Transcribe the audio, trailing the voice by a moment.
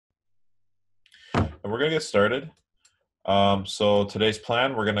And we're going to get started. So today's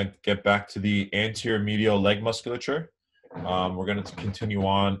plan, we're going to get back to the anterior medial leg musculature. We're going to continue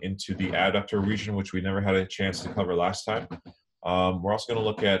on into the adductor region, which we never had a chance to cover last time. We're also going to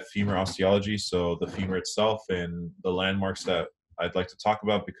look at femur osteology, so the femur itself and the landmarks that I'd like to talk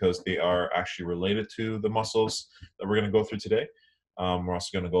about because they are actually related to the muscles that we're going to go through today. We're also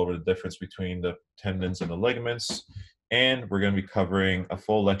going to go over the difference between the tendons and the ligaments, and we're going to be covering a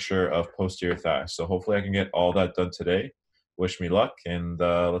full lecture of posterior thigh. So hopefully I can get all that done today. Wish me luck, and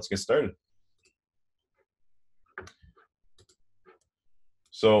let's get started.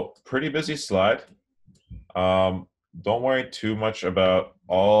 So pretty busy slide. Don't worry too much about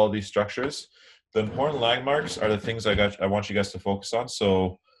all these structures. The important landmarks are the things I want you guys to focus on.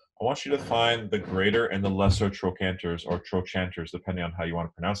 So I want you to find the greater and the lesser trochanters or trochanters, depending on how you want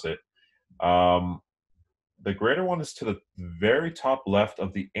to pronounce it. The greater one is to the very top left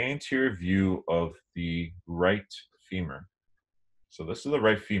of the anterior view of the right femur. So this is the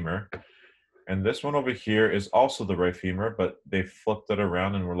right femur. And this one over here is also the right femur, but they flipped it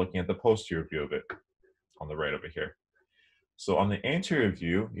around and we're looking at the posterior view of it on the right over here. So on the anterior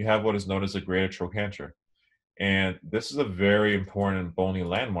view, you have what is known as the greater trochanter. And this is a very important bony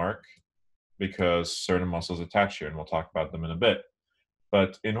landmark because certain muscles attach here, and we'll talk about them in a bit.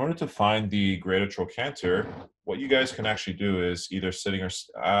 But in order to find the greater trochanter, what you guys can actually do is either sitting or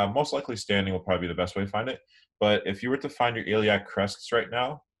most likely standing will probably be the best way to find it. But if you were to find your iliac crests right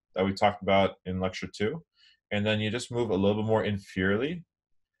now that we talked about in lecture 2, and then you just move a little bit more inferiorly,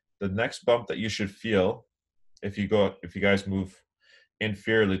 the next bump that you should feel if you guys move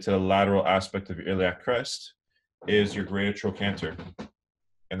inferiorly to the lateral aspect of your iliac crest is your greater trochanter.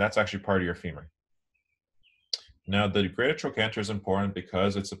 And that's actually part of your femur. Now, the greater trochanter is important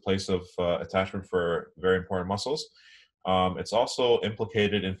because it's a place of attachment for very important muscles. It's also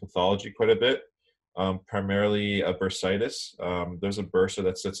implicated in pathology quite a bit, primarily a bursitis. There's a bursa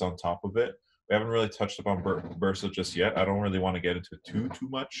that sits on top of it. We haven't really touched upon bursa just yet. I don't really want to get into it too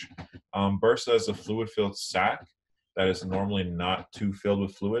much. Bursa is a fluid-filled sac that is normally not too filled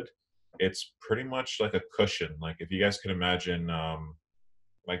with fluid. It's pretty much like a cushion. Like if you guys can imagine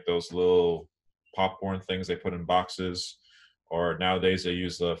like those little popcorn things they put in boxes, or nowadays they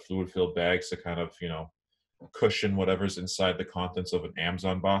use the fluid-filled bags to kind of, cushion whatever's inside the contents of an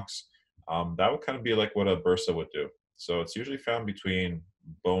Amazon box. That would kind of be like what a bursa would do. So it's usually found between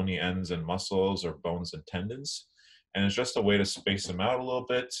bony ends and muscles or bones and tendons. And it's just a way to space them out a little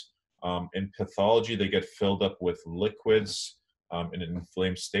bit. In pathology, they get filled up with liquids in an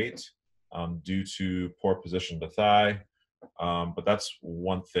inflamed state due to poor position of the thigh. But that's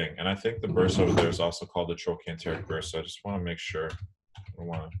one thing. And I think the bursa over there is also called the trochanteric bursa. I just want to make sure. I don't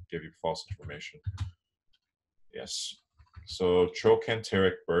want to give you false information. Yes. So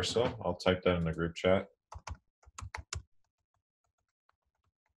trochanteric bursa, I'll type that in the group chat.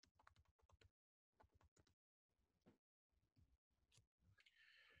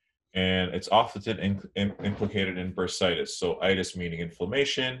 And it's often implicated in bursitis. So itis meaning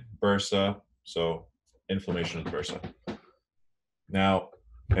inflammation, bursa, so inflammation of the bursa. Now,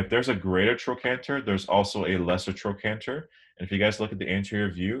 if there's a greater trochanter, there's also a lesser trochanter. And if you guys look at the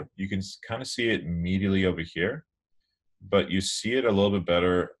anterior view, you can kind of see it medially over here, but you see it a little bit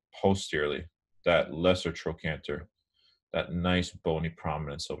better posteriorly, that lesser trochanter, that nice bony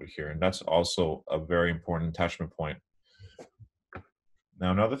prominence over here. And that's also a very important attachment point.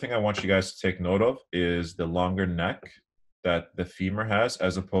 Now, another thing I want you guys to take note of is the longer neck that the femur has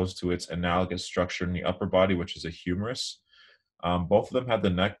as opposed to its analogous structure in the upper body, which is a humerus. Both of them have the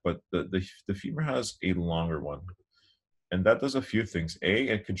neck, but the femur has a longer one. And that does a few things. A,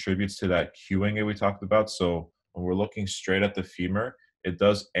 it contributes to that Q angle we talked about. So when we're looking straight at the femur, it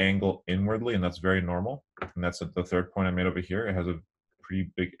does angle inwardly, and that's very normal. And that's the third point I made over here. It has a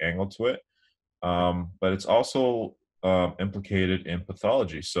pretty big angle to it. But it's also implicated in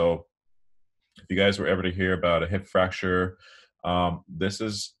pathology. So if you guys were ever to hear about a hip fracture, this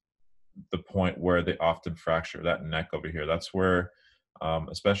is the point where they often fracture, that neck over here. That's where,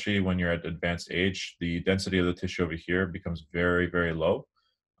 especially when you're at advanced age, the density of the tissue over here becomes very, very low.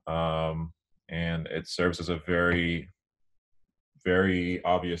 And it serves as a very, very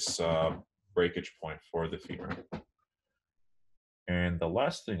obvious breakage point for the femur. And the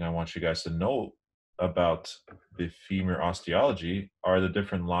last thing I want you guys to know about the femur osteology are the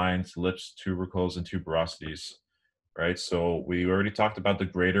different lines, lips, tubercles, and tuberosities. Right, so we already talked about the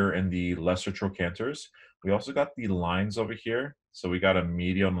greater and the lesser trochanters. We also got the lines over here. So we got a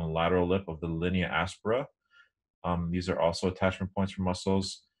medial and a lateral lip of the linea aspera. These are also attachment points for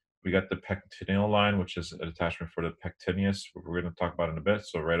muscles. We got the pectineal line, which is an attachment for the pectineus, we're going to talk about in a bit.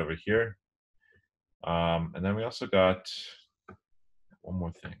 So right over here. And then we also got one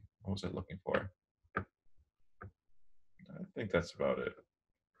more thing. What was I looking for? I think that's about it.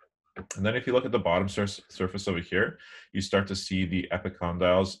 And then if you look at the bottom surface over here, you start to see the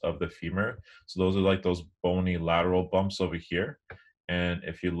epicondyles of the femur. So those are like those bony lateral bumps over here. And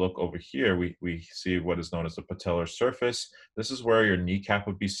if you look over here, we see what is known as the patellar surface. This is where your kneecap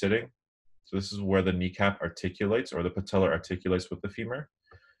would be sitting. So this is where the kneecap articulates, or the patella articulates with the femur.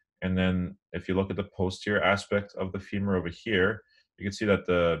 And then if you look at the posterior aspect of the femur over here, you can see that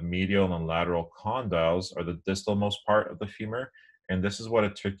the medial and lateral condyles are the distalmost part of the femur. And this is what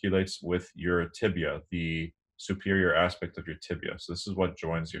articulates with your tibia, the superior aspect of your tibia. So this is what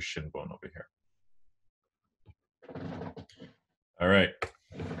joins your shin bone over here. All right.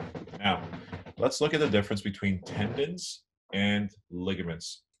 Now, let's look at the difference between tendons and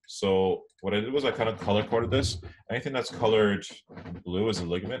ligaments. So what I did was I kind of color coded this. Anything that's colored blue is a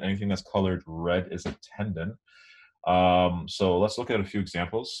ligament. Anything that's colored red is a tendon. So let's look at a few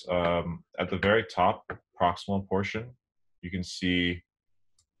examples. At the very top, proximal portion, you can see,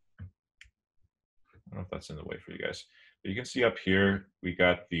 I don't know if that's in the way for you guys, but you can see up here, we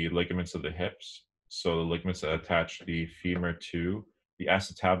got the ligaments of the hips. So the ligaments that attach the femur to the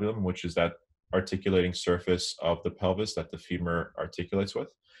acetabulum, which is that articulating surface of the pelvis that the femur articulates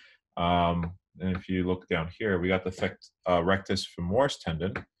with. And if you look down here, we got the rectus femoris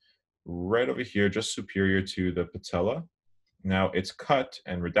tendon right over here, just superior to the patella. Now it's cut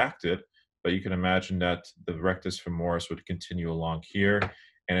and redacted, but you can imagine that the rectus femoris would continue along here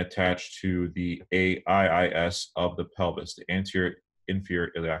and attach to the AIIS of the pelvis, the anterior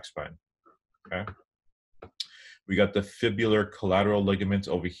inferior iliac spine. Okay. We got the fibular collateral ligament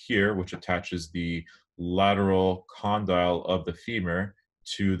over here, which attaches the lateral condyle of the femur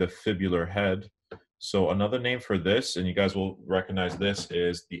to the fibular head. So another name for this, and you guys will recognize this,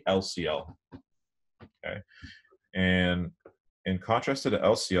 is the LCL. Okay. And in contrast to the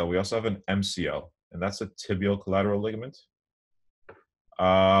LCL, we also have an MCL, and that's a tibial collateral ligament.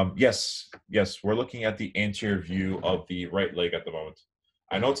 Yes, we're looking at the anterior view of the right leg at the moment.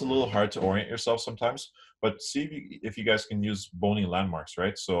 I know it's a little hard to orient yourself sometimes, but see if you guys can use bony landmarks,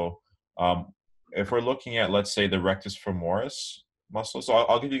 right? So if we're looking at, let's say, the rectus femoris muscle, so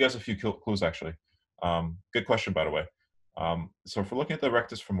I'll give you guys a few clues, actually. Good question, by the way. So if we're looking at the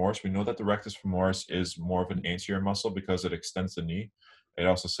rectus femoris, we know that the rectus femoris is more of an anterior muscle because it extends the knee. It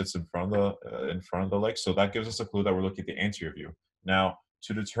also sits in front of the leg. So that gives us a clue that we're looking at the anterior view. Now,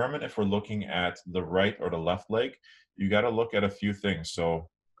 to determine if we're looking at the right or the left leg, you got to look at a few things. So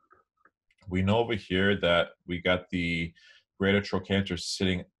we know over here that we got the greater trochanter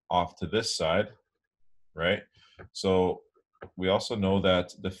sitting off to this side, right? So we also know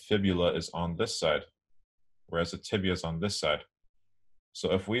that the fibula is on this side, whereas the tibia is on this side.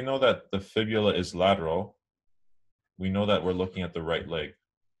 So if we know that the fibula is lateral, we know that we're looking at the right leg.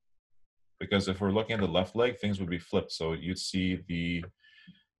 Because if we're looking at the left leg, things would be flipped. So you'd see the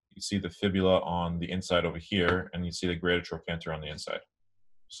fibula on the inside over here, and you see the greater trochanter on the inside.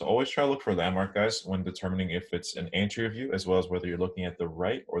 So always try to look for landmark, guys, when determining if it's an anterior view, as well as whether you're looking at the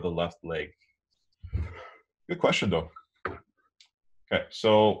right or the left leg. Good question, though. Okay,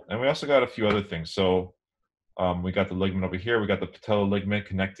 so, and we also got a few other things. So we got the ligament over here. We got the patellar ligament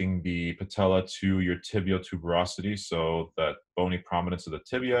connecting the patella to your tibial tuberosity, so that bony prominence of the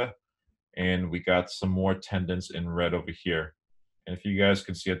tibia. And we got some more tendons in red over here. And if you guys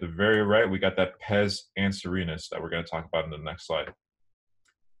can see at the very right, we got that pes anserinus that we're going to talk about in the next slide.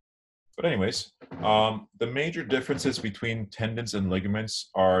 But anyways, the major differences between tendons and ligaments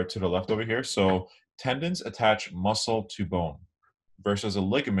are to the left over here. So tendons attach muscle to bone versus a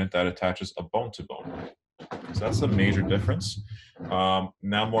ligament that attaches a bone to bone. So that's the major difference. Now,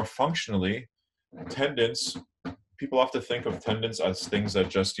 more functionally, tendons, people often think of tendons as things that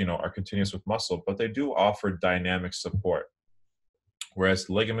just, are continuous with muscle, but they do offer dynamic support, whereas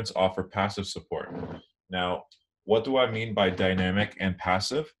ligaments offer passive support. Now, what do I mean by dynamic and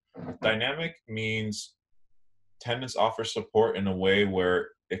passive? Dynamic means tendons offer support in a way where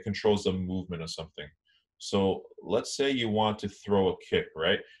it controls the movement of something. So let's say you want to throw a kick,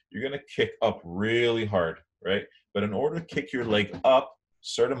 right? You're going to kick up really hard, right? But in order to kick your leg up,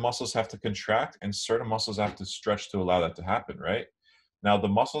 certain muscles have to contract and certain muscles have to stretch to allow that to happen, right? Now, the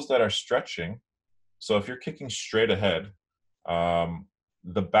muscles that are stretching, so if you're kicking straight ahead,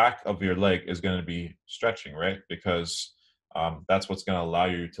 the back of your leg is going to be stretching, right? Because that's what's going to allow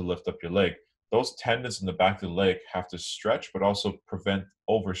you to lift up your leg. Those tendons in the back of the leg have to stretch, but also prevent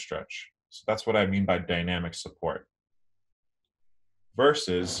overstretch. So that's what I mean by dynamic support.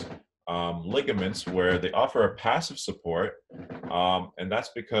 Versus ligaments where they offer a passive support, and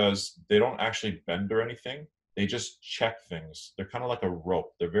that's because they don't actually bend or anything. They just check things. They're kind of like a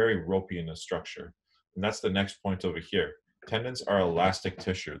rope. They're very ropey in the structure. And that's the next point over here. Tendons are elastic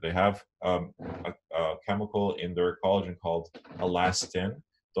tissue. They have a chemical in their collagen called elastin.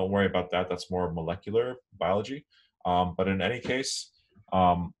 Don't worry about that. That's more molecular biology. But in any case,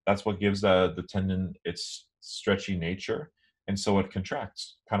 that's what gives the tendon its stretchy nature. And so it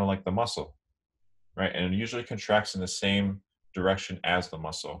contracts, kind of like the muscle, right? And it usually contracts in the same direction as the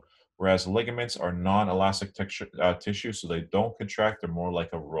muscle. Whereas ligaments are non-elastic tissue, so they don't contract. They're more like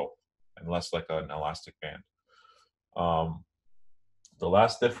a rope and less like an elastic band. The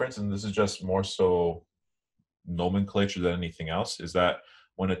last difference, and this is just more so nomenclature than anything else, is that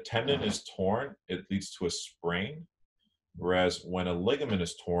when a tendon is torn, it leads to a sprain, whereas when a ligament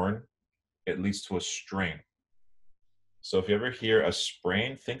is torn, it leads to a strain. So if you ever hear a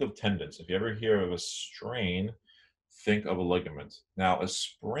sprain, think of tendons. If you ever hear of a strain, think of a ligament. Now, a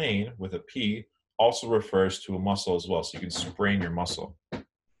sprain with a P also refers to a muscle as well. So you can sprain your muscle.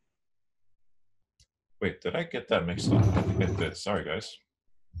 Wait, did I get that mixed up? I think I did. Sorry, guys.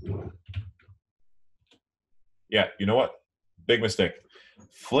 Yeah, you know what? Big mistake.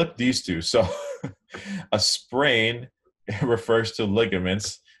 Flip these two. So a sprain refers to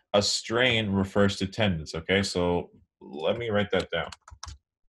ligaments. A strain refers to tendons. Okay, so let me write that down.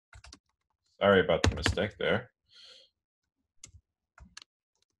 Sorry about the mistake there.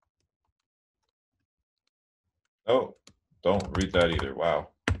 Oh, don't read that either. Wow.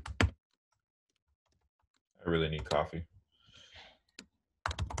 I really need coffee.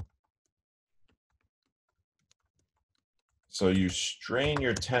 So you strain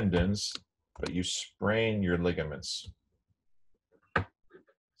your tendons, but you sprain your ligaments.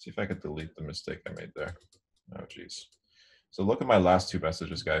 See if I could delete the mistake I made there. Oh, geez. So look at my last two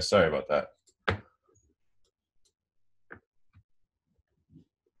messages, guys. Sorry about that.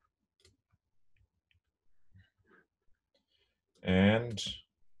 And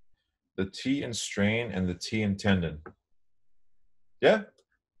the T in strain and the T in tendon. Yeah,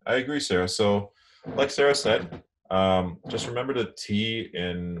 I agree, Sarah. So like Sarah said, just remember the T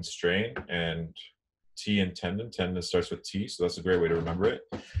in strain and T in tendon. Tendon starts with T, so that's a great way to remember it.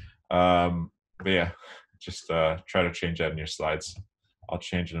 But yeah, just try to change that in your slides. I'll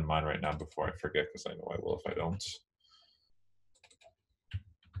change it in mine right now before I forget, because I know I will if I don't.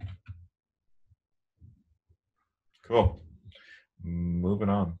 Cool. Moving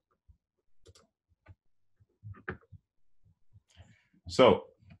on. So,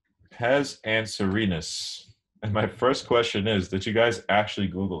 pes anserinus. And my first question is, did you guys actually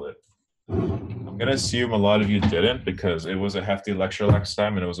Google it? I'm going to assume a lot of you didn't, because it was a hefty lecture last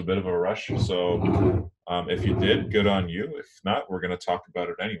time and it was a bit of a rush. So if you did, good on you. If not, we're going to talk about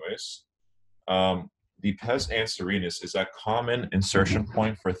it anyways. The pes anserinus is a common insertion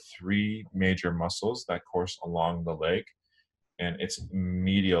point for three major muscles that course along the leg. And it's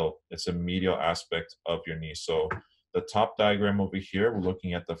medial. It's a medial aspect of your knee. So the top diagram over here, we're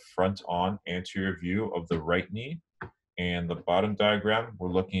looking at the front-on anterior view of the right knee. And the bottom diagram,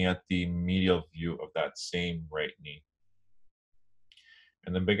 we're looking at the medial view of that same right knee.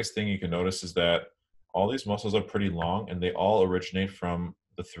 And the biggest thing you can notice is that all these muscles are pretty long, and they all originate from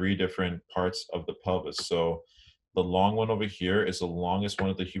the three different parts of the pelvis. So the long one over here is the longest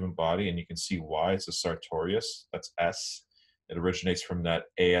one of the human body, and you can see why. It's a sartorius. That's S. It originates from that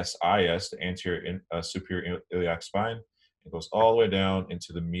ASIS, the anterior superior iliac spine. It goes all the way down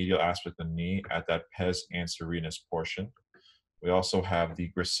into the medial aspect of the knee at that pes anserinus portion. We also have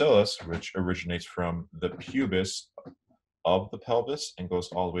the gracilis, which originates from the pubis of the pelvis and goes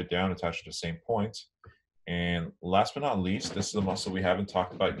all the way down, attached to the same point. And last but not least, this is a muscle we haven't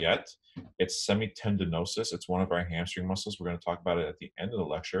talked about yet. It's semitendinosus. It's one of our hamstring muscles. We're going to talk about it at the end of the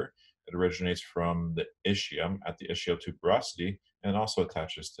lecture. It originates from the ischium at the ischiotuberosity and also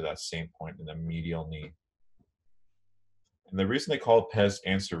attaches to that same point in the medial knee. And the reason they call it pes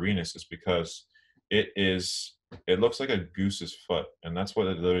anserinus is because it looks like a goose's foot, and that's what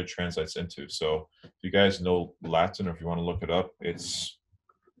it literally translates into. So if you guys know Latin, or if you want to look it up,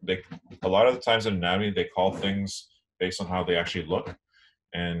 a lot of the times in anatomy they call things based on how they actually look.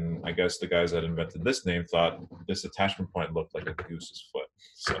 And I guess the guys that invented this name thought this attachment point looked like a goose's foot.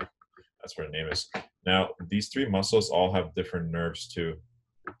 So that's where the name is. Now, these three muscles all have different nerves too.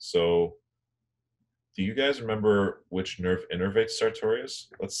 So do you guys remember which nerve innervates sartorius?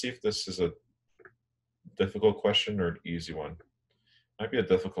 Let's see if this is a difficult question or an easy one. Might be a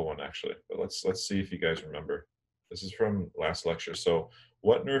difficult one actually, but let's see if you guys remember. This is from last lecture. So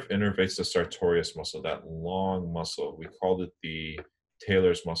what nerve innervates the sartorius muscle, that long muscle? We called it the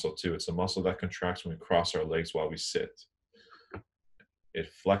Taylor's muscle too. It's a muscle that contracts when we cross our legs while we sit. It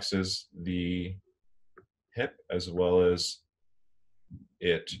flexes the hip as well as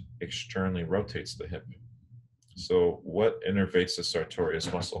it externally rotates the hip. So what innervates the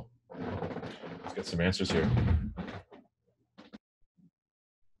sartorius muscle? Let's get some answers here. I'm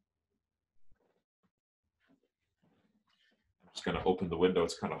just going to open the window.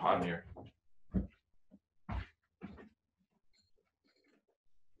 It's kind of hot in here.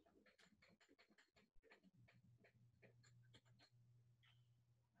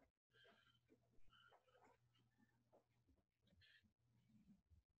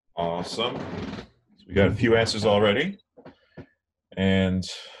 Awesome. So we got a few answers already. And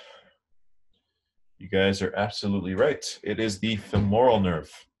you guys are absolutely right. It is the femoral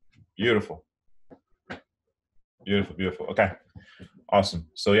nerve. Beautiful. Beautiful, beautiful. Okay. Awesome.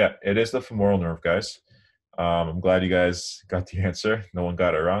 So yeah, it is the femoral nerve, guys. I'm glad you guys got the answer. No one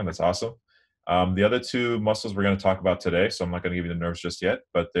got it wrong. That's awesome. The other two muscles we're going to talk about today, so I'm not going to give you the nerves just yet,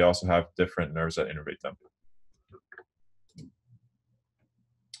 but they also have different nerves that innervate them.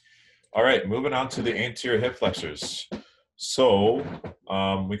 All right, moving on to the anterior hip flexors. So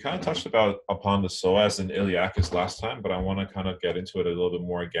we kind of touched upon the psoas and iliacus last time, but I want to kind of get into it a little bit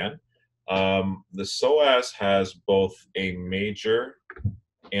more again. The psoas has both a major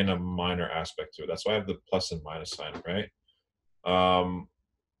and a minor aspect to it. That's why I have the plus and minus sign, right?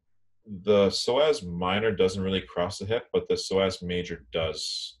 The psoas minor doesn't really cross the hip, but the psoas major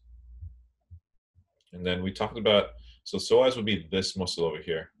does. And then we talked about, so psoas would be this muscle over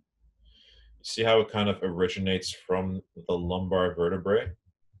here. See how it kind of originates from the lumbar vertebrae?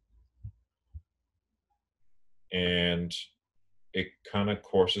 And it kind of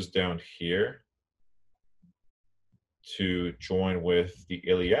courses down here to join with the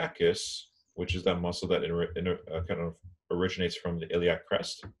iliacus, which is that muscle that kind of originates from the iliac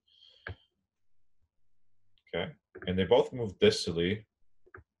crest. Okay, and they both move distally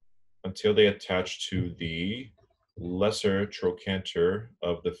until they attach to the lesser trochanter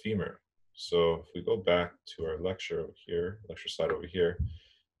of the femur. So if we go back to our lecture over here, lecture slide over here,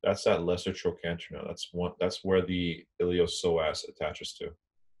 that's that lesser trochanter now. That's where the iliopsoas attaches to.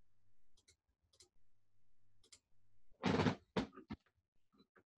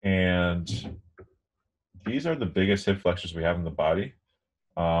 And these are the biggest hip flexors we have in the body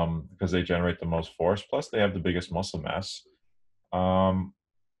because they generate the most force. Plus, they have the biggest muscle mass.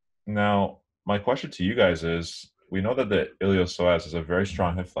 Now, my question to you guys is, we know that the iliopsoas is a very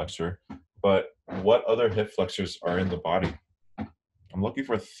strong hip flexor, but what other hip flexors are in the body? I'm looking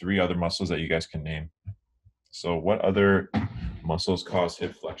for 3 other muscles that you guys can name. So what other muscles cause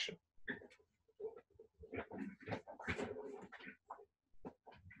hip flexion?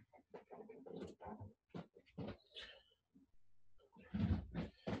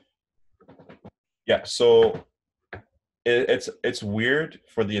 Yeah, so it's weird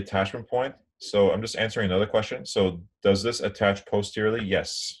for the attachment point. So I'm just answering another question. So does this attach posteriorly?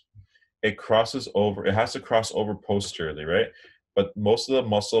 Yes. It crosses over, it has to cross over posteriorly, right? But most of the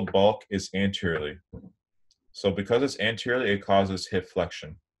muscle bulk is anteriorly. So because it's anteriorly, it causes hip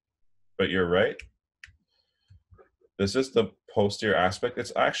flexion. But you're right. This is the posterior aspect.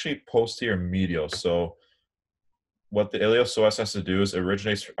 It's actually posterior medial. So what the iliopsoas has to do is it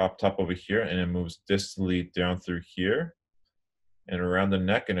originates up top over here and it moves distally down through here and around the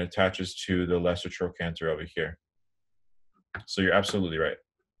neck and attaches to the lesser trochanter over here. So you're absolutely right.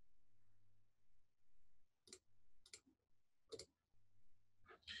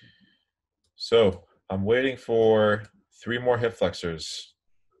 So I'm waiting for 3 more hip flexors.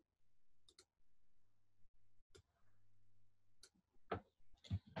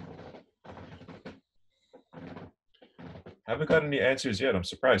 Haven't got any answers yet. I'm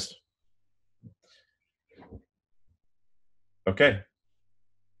surprised. Okay.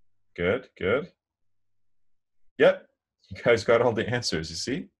 Good, good. Yep. You guys got all the answers, you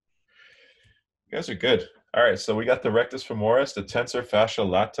see? You guys are good. All right, so we got the rectus femoris, the tensor fascia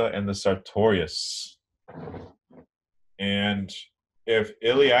lata, and the sartorius. And if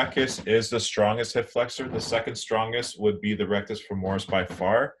iliacus is the strongest hip flexor, the second strongest would be the rectus femoris by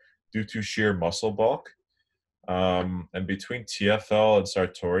far due to sheer muscle bulk. And between TFL and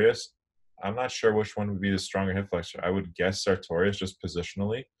sartorius, I'm not sure which one would be the stronger hip flexor. I would guess sartorius just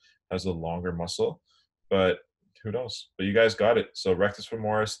positionally has a longer muscle, but who knows? But you guys got it. So rectus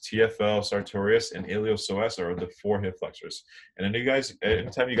femoris, TFL, sartorius, and iliopsoas are the 4 hip flexors. And then you guys,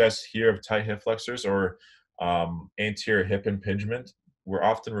 anytime you guys hear of tight hip flexors or anterior hip impingement, we're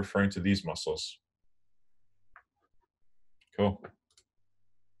often referring to these muscles. Cool.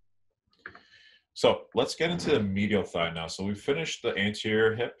 So let's get into the medial thigh now. So we finished the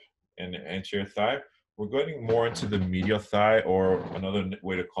anterior hip and the anterior thigh. We're going more into the medial thigh, or another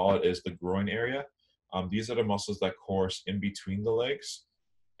way to call it is the groin area. These are the muscles that course in between the legs.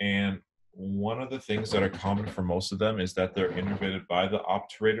 And one of the things that are common for most of them is that they're innervated by the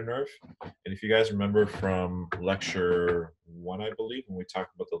obturator nerve. And if you guys remember from lecture 1, I believe, when we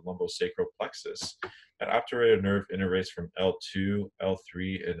talked about the lumbosacral plexus, that obturator nerve innervates from L2,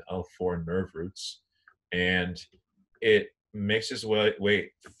 L3, and L4 nerve roots. And it makes its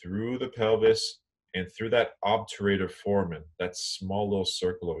way through the pelvis and through that obturator foramen, that small little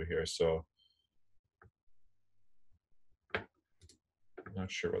circle over here. So I'm not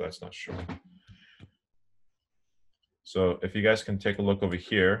sure why that's not showing. So if you guys can take a look over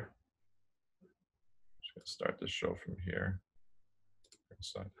here, just gonna start the show from here.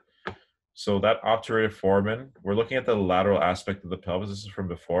 So that obturator foramen, we're looking at the lateral aspect of the pelvis. This is from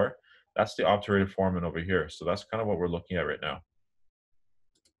before. That's the obturator foramen over here. So that's kind of what we're looking at right now.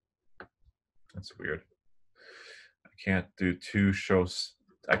 That's weird. I can't do two shows.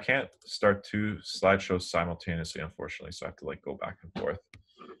 I can't start two slideshows simultaneously, unfortunately. So I have to like go back and forth.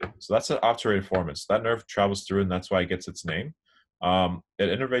 So that's an obturator foramen. So that nerve travels through, and that's why it gets its name. It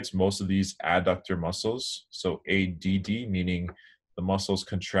innervates most of these adductor muscles. So ADD, meaning the muscles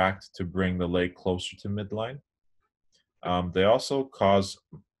contract to bring the leg closer to midline. They also cause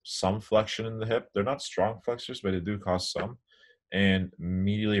some flexion in the hip. They're not strong flexors, but they do cause some. And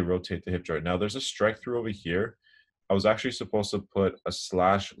medially rotate the hip joint. Now there's a strike through over here. I was actually supposed to put a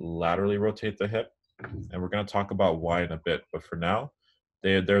slash laterally rotate the hip, and we're going to talk about why in a bit. But for now,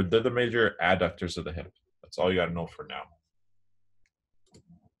 they're the major adductors of the hip. That's all you got to know for now.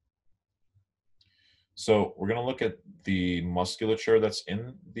 So we're going to look at the musculature that's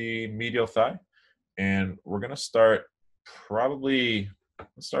in the medial thigh, and we're going to start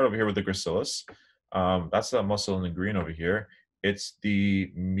let's start over here with the gracilis. That's that muscle in the green over here. It's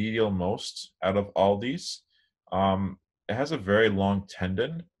the medial most out of all these. It has a very long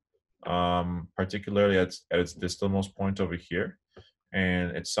tendon, particularly at its distalmost point over here.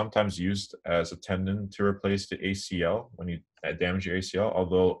 And it's sometimes used as a tendon to replace the ACL when you damage your ACL,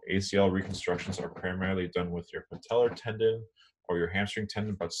 although ACL reconstructions are primarily done with your patellar tendon or your hamstring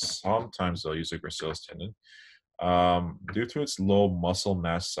tendon, but sometimes they'll use a gracilis tendon. Due to its low muscle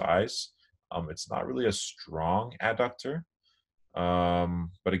mass size, it's not really a strong adductor.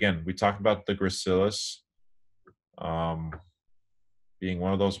 But again, we talked about the gracilis being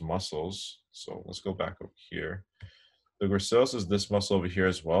one of those muscles. So let's go back over here. The gracilis is this muscle over here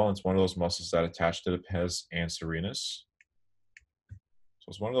as well. It's one of those muscles that attach to the pes anserinus. So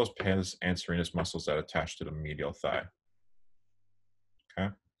it's one of those pes anserinus muscles that attach to the medial thigh. Okay.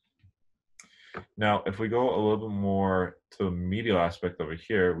 Now, if we go a little bit more to the medial aspect over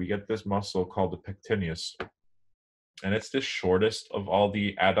here, we get this muscle called the pectineus. And it's the shortest of all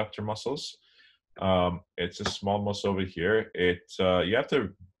the adductor muscles. It's a small muscle over here. You have to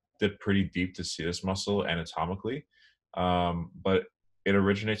dip pretty deep to see this muscle anatomically, but it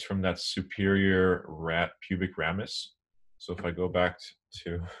originates from that superior pubic ramus. So if I go back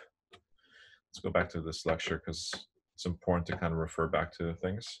let's go back to this lecture because it's important to kind of refer back to the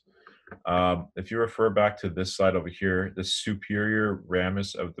things. If you refer back to this slide over here, the superior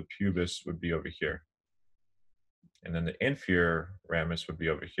ramus of the pubis would be over here. And then the inferior ramus would be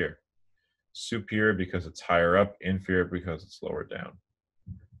over here. Superior because it's higher up, inferior because it's lower down.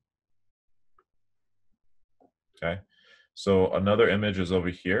 Okay, so another image is over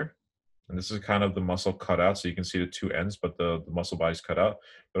here, and this is kind of the muscle cut out, so you can see the two ends, but the muscle body's cut out.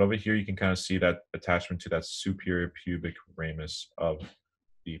 But over here, you can kind of see that attachment to that superior pubic ramus of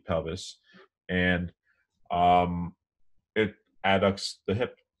the pelvis, and it adducts the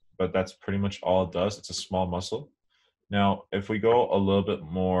hip, but that's pretty much all it does. It's a small muscle. Now, if we go a little bit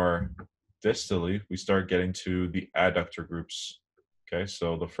more distally, we start getting to the adductor groups. Okay,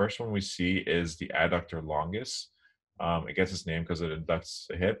 so the first one we see is the adductor longus. It gets its name because it adducts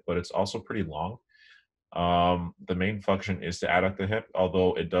the hip, but it's also pretty long. The main function is to adduct the hip,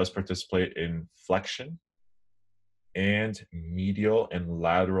 although it does participate in flexion and medial and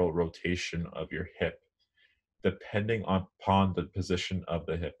lateral rotation of your hip, depending upon the position of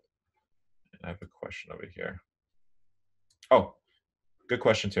the hip. And I have a question over here. Oh, good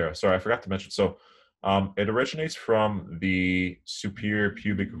question, Tara. Sorry, I forgot to mention. So it originates from the superior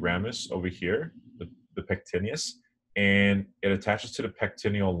pubic ramus over here, the pectineus, and it attaches to the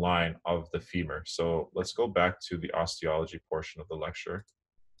pectineal line of the femur. So let's go back to the osteology portion of the lecture.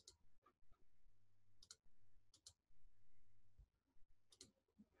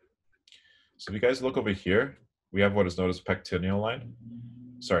 So if you guys look over here, we have what is known as pectineal line.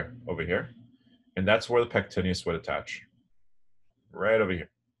 Sorry, over here. And that's where the pectineus would attach, right over here.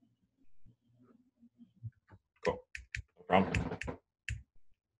 Cool, no problem.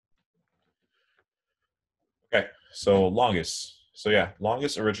 Okay, so longus. So yeah,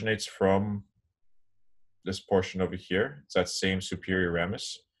 longus originates from this portion over here. It's that same superior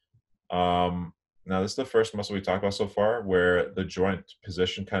ramus. Now this is the first muscle we talked about so far where the joint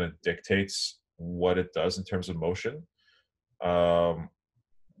position kind of dictates what it does in terms of motion, um,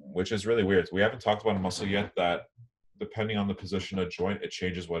 which is really weird. We haven't talked about a muscle yet that depending on the position of joint, it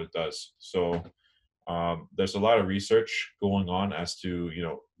changes what it does. So there's a lot of research going on as to,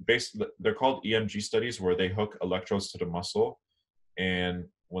 they're called EMG studies where they hook electrodes to the muscle, and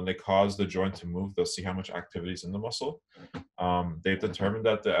when they cause the joint to move, they'll see how much activity is in the muscle. They've determined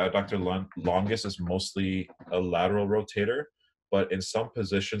that the adductor longus is mostly a lateral rotator, but in some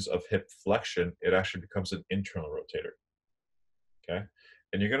positions of hip flexion, it actually becomes an internal rotator. Okay.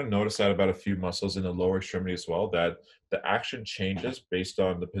 And you're going to notice that about a few muscles in the lower extremity as well, that the action changes based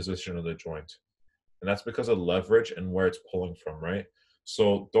on the position of the joint. And that's because of leverage and where it's pulling from, right?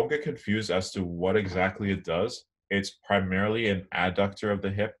 So don't get confused as to what exactly it does. It's primarily an adductor of the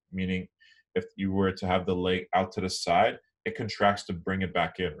hip, meaning if you were to have the leg out to the side, it contracts to bring it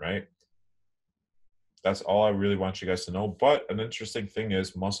back in, right? That's all I really want you guys to know. But an interesting thing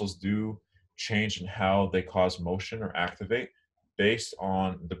is muscles do change in how they cause motion or activate based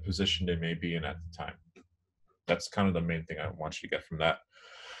on the position they may be in at the time. That's kind of the main thing I want you to get from that.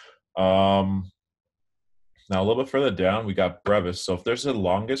 Now, a little bit further down, we got brevis. So if there's a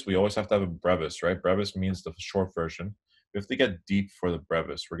longus, we always have to have a brevis, right? Brevis means the short version. We have to get deep for the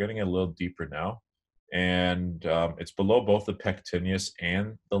brevis. We're getting a little deeper now. And it's below both the pectineus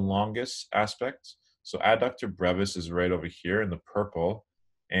and the longus aspect. So adductor brevis is right over here in the purple.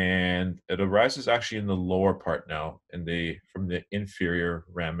 And it arises actually in the lower part now, from the inferior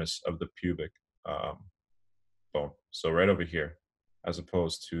ramus of the pubic bone. So right over here, as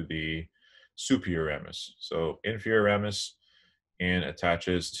opposed to the superior ramus. So inferior ramus and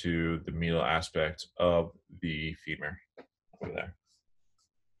attaches to the medial aspect of the femur over there.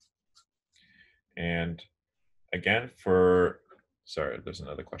 And again, sorry, there's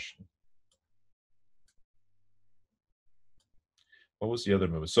another question. What was the other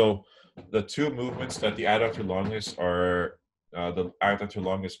movement? So the two movements that the adductor longus the adductor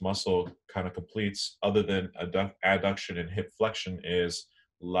longus muscle kind of completes, other than adduction and hip flexion, is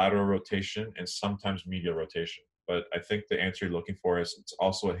lateral rotation and sometimes medial rotation. But I think the answer you're looking for is it's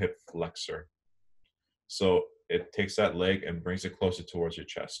also a hip flexor. So it takes that leg and brings it closer towards your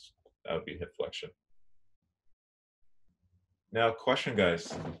chest. That would be hip flexion. Now, question,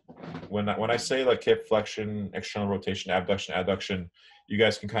 guys. When I say like hip flexion, external rotation, abduction, adduction, you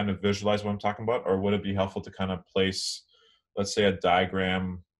guys can kind of visualize what I'm talking about, or would it be helpful to kind of place, let's say, a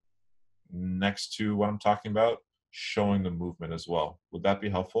diagram next to what I'm talking about, showing the movement as well? Would that be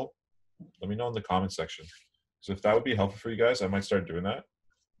helpful? Let me know in the comment section. So if that would be helpful for you guys, I might start doing that.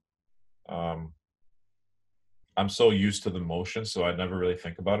 I'm so used to the motion, so I never really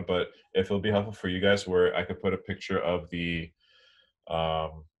think about it. But if it'll be helpful for you guys, where I could put a picture of the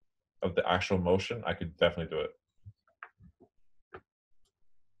actual motion, I could definitely do it.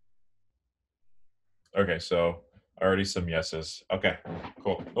 Okay, so already some yeses. Okay,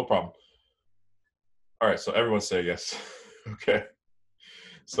 cool, no problem. All right, so everyone say yes. Okay,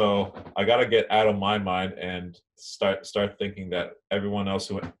 so I gotta get out of my mind and start thinking that everyone else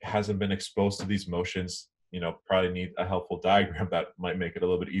who hasn't been exposed to these motions, probably need a helpful diagram that might make it a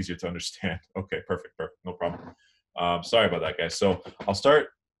little bit easier to understand. Okay, perfect, no problem. Sorry about that, guys. So I'll start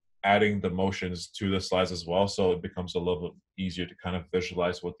adding the motions to the slides as well, so it becomes a little bit easier to kind of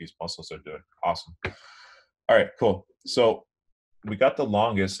visualize what these muscles are doing. Awesome. All right, cool. So we got the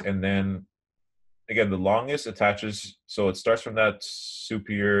longest, and then again, the longest attaches, so it starts from that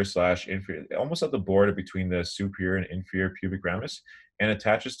superior / inferior, almost at the border between the superior and inferior pubic ramus, and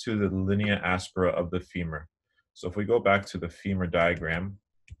attaches to the linea aspera of the femur. So if we go back to the femur diagram,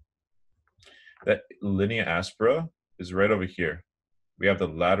 that linea aspera is right over here. We have the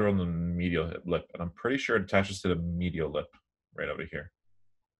lateral and the medial lip, and I'm pretty sure it attaches to the medial lip right over here.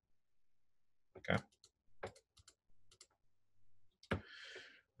 Okay.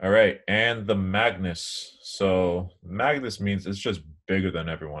 All right, and the magnus. So magnus means it's just bigger than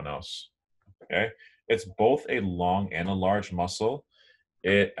everyone else. Okay, it's both a long and a large muscle.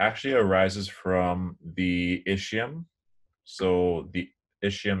 It actually arises from the ischium. So the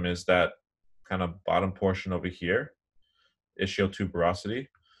ischium is that kind of bottom portion over here, ischiotuberosity.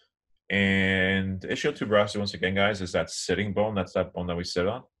 And ischiotuberosity, once again, guys, is that sitting bone. That's that bone that we sit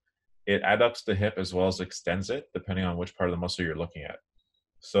on. It adducts the hip as well as extends it, depending on which part of the muscle you're looking at.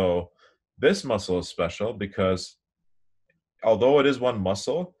 So This muscle is special because although it is one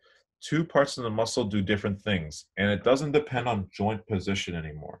muscle, two parts of the muscle do different things, and it doesn't depend on joint position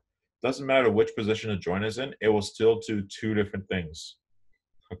anymore. Doesn't matter which position a joint is in, it will still do two different things.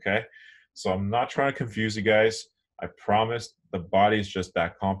 Okay? So I'm not trying to confuse you guys. I promise the body is just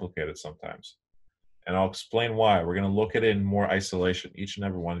that complicated sometimes. And I'll explain why. We're going to look at it in more isolation, each and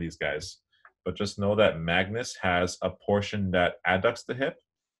every one of these guys. But just know that Magnus has a portion that adducts the hip,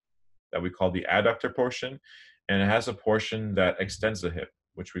 that we call the adductor portion, and it has a portion that extends the hip,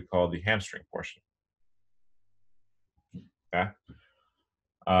 which we call the hamstring portion. Okay.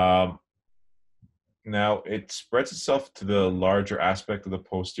 Um, Now it spreads itself to the larger aspect of the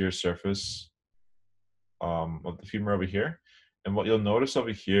posterior surface of the femur over here. And what you'll notice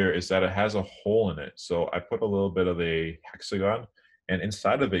over here is that it has a hole in it. So I put a little bit of a hexagon, and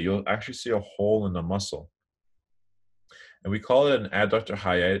inside of it, you'll actually see a hole in the muscle. And we call it an adductor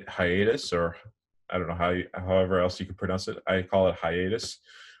hiatus, or I don't know however else you can pronounce it. I call it hiatus.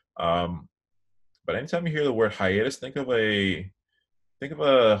 Um, but anytime you hear the word hiatus, think of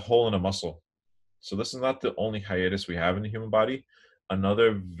a hole in a muscle. So this is not the only hiatus we have in the human body.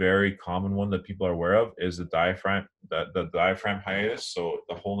 Another very common one that people are aware of is the diaphragm, the diaphragm hiatus. So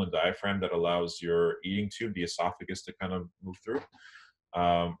the hole in the diaphragm that allows your eating tube, the esophagus, to kind of move through.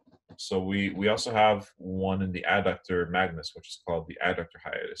 Um, so we also have one in the adductor magnus, which is called the adductor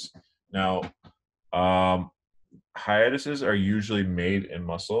hiatus. Now, um, hiatuses are usually made in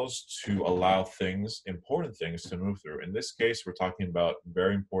muscles to allow important things to move through. In this case, we're talking about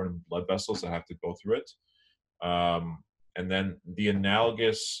very important blood vessels that have to go through it. And then the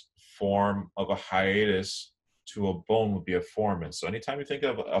analogous form of a hiatus to a bone would be a foramen. So anytime you think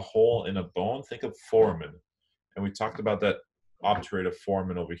of a hole in a bone, think of foramen. And we talked about that obturative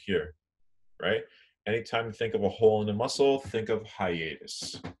foramen over here, right? Anytime you think of a hole in a muscle, think of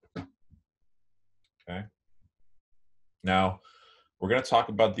hiatus. Okay. Now, we're going to talk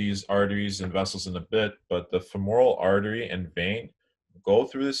about these arteries and vessels in a bit, but the femoral artery and vein go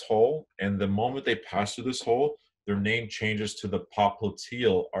through this hole, and the moment they pass through this hole, their name changes to the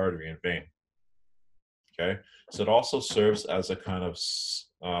popliteal artery and vein. Okay, so it also serves as a kind of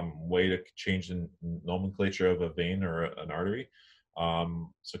way to change the nomenclature of a vein or an artery.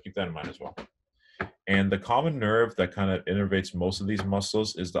 So keep that in mind as well. And the common nerve that kind of innervates most of these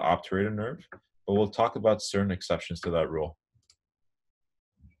muscles is the obturator nerve, but we'll talk about certain exceptions to that rule.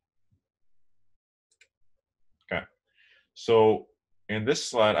 Okay, so in this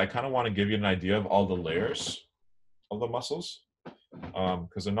slide, I kind of want to give you an idea of all the layers of the muscles,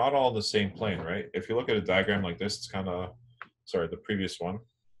 because they're not all in the same plane, right? If you look at a diagram like this, it's kind of, sorry, the previous one.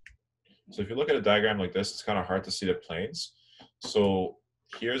 So if you look at a diagram like this, it's kind of hard to see the planes. So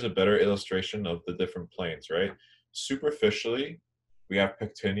here's a better illustration of the different planes, right? Superficially, we have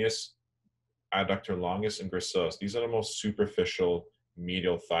pectineus, adductor longus, and gracilis. These are the most superficial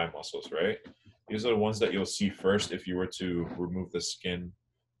medial thigh muscles, right? These are the ones that you'll see first if you were to remove the skin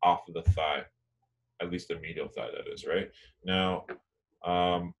off of the thigh, at least the medial thigh, that is, right? Now,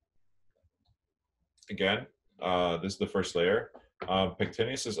 again, this is the first layer.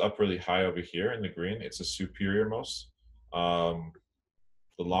 Pectineus is up really high over here in the green. It's the superior most. The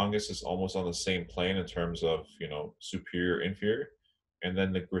longest is almost on the same plane in terms of, superior, inferior. And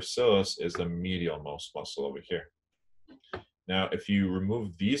then the gracilis is the medial most muscle over here. Now, if you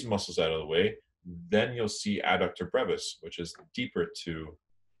remove these muscles out of the way, then you'll see adductor brevis, which is deeper to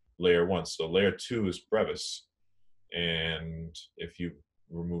layer 1. So layer 2 is brevis. And if you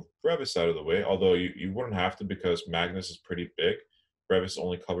remove brevis out of the way, although you wouldn't have to because magnus is pretty big, brevis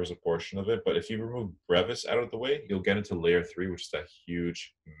only covers a portion of it. But if you remove brevis out of the way, you'll get into layer 3, which is that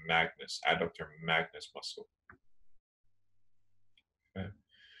huge magnus, adductor magnus muscle. Okay.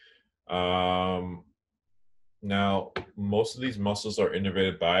 Now, most of these muscles are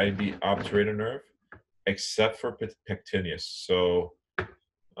innervated by the obturator nerve, except for pectineus. So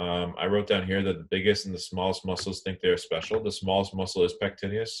I wrote down here that the biggest and the smallest muscles think they're special. The smallest muscle is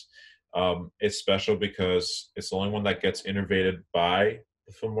pectineus. It's special because it's the only one that gets innervated by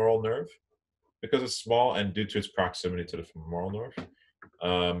the femoral nerve because it's small and due to its proximity to the femoral nerve.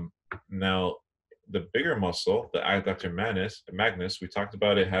 Now, the bigger muscle, the adductor magnus, we talked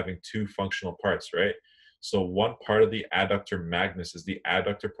about it having two functional parts, right? So one part of the adductor magnus is the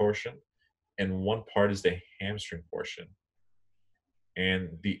adductor portion, and one part is the hamstring portion. And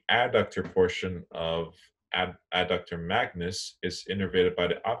the adductor portion of adductor magnus is innervated by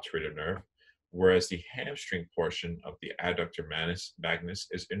the obturator nerve, whereas the hamstring portion of the adductor magnus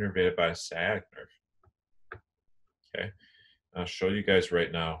is innervated by a sciatic nerve. Okay, I'll show you guys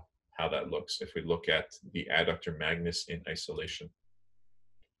right now how that looks if we look at the adductor magnus in isolation.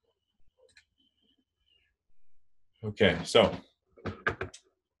 Okay, so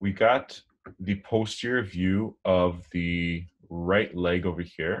we got the posterior view of the right leg over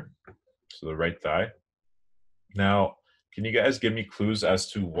here, so the right thigh. Now, can you guys give me clues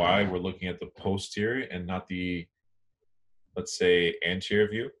as to why we're looking at the posterior and not the, let's say, anterior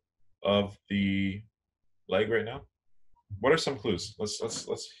view of the leg right now? What are some clues? Let's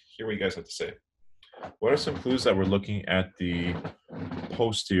hear what you guys have to say. What are some clues that we're looking at the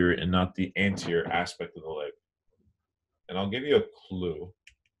posterior and not the anterior aspect of the leg? And I'll give you a clue.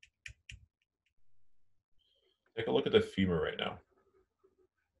 Take a look at the femur right now,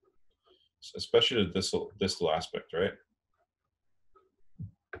 especially the distal aspect, right?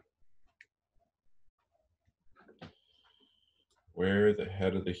 Where the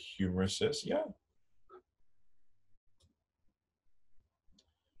head of the humerus is, yeah.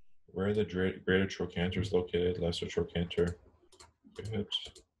 Where the greater trochanter is located, lesser trochanter. Good.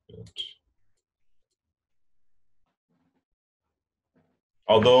 Good.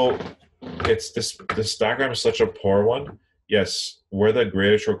 Although this diagram is such a poor one, yes, where the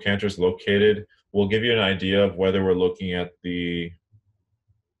greater trochanter is located will give you an idea of whether we're looking at the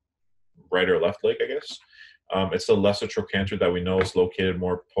right or left leg, I guess. It's the lesser trochanter that we know is located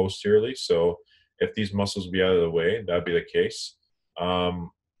more posteriorly. So if these muscles be out of the way, that'd be the case. The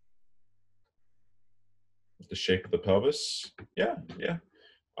shape of the pelvis, yeah, yeah.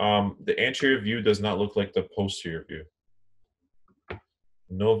 The anterior view does not look like the posterior view.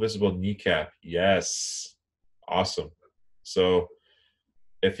 No visible kneecap, yes, awesome. So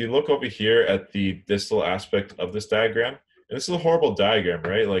if you look over here at the distal aspect of this diagram, and this is a horrible diagram,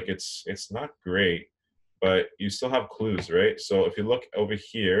 right? Like it's not great, but you still have clues, right? So if you look over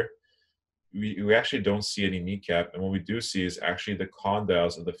here, we actually don't see any kneecap, and what we do see is actually the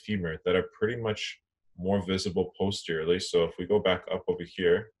condyles of the femur that are pretty much more visible posteriorly. So if we go back up over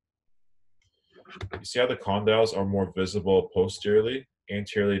here, you see how the condyles are more visible posteriorly,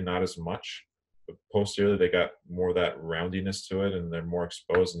 anteriorly not as much, but posteriorly they got more of that roundiness to it, and they're more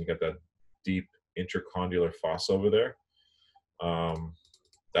exposed, and you got that deep intercondylar fossa over there.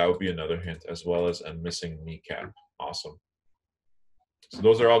 That would be another hint, as well as a missing kneecap. Awesome. So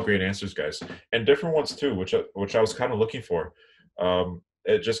those are all great answers, guys, and different ones too, which I was kind of looking for.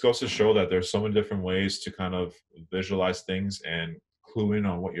 It just goes to show that there's so many different ways to kind of visualize things and clue in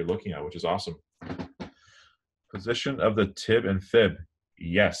on what you're looking at, which is awesome. Position of the tib and fib,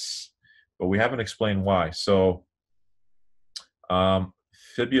 yes, but we haven't explained why. So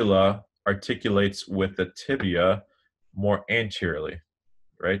fibula articulates with the tibia more anteriorly,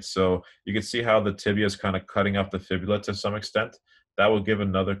 right? So you can see how the tibia is kind of cutting off the fibula to some extent. That will give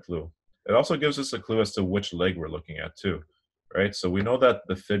another clue. It also gives us a clue as to which leg we're looking at too, right? So we know that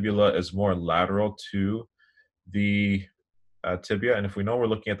the fibula is more lateral to the tibia, and if we know we're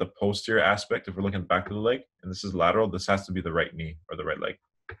looking at the posterior aspect, if we're looking back of the leg, and this is lateral, this has to be the right knee or the right leg.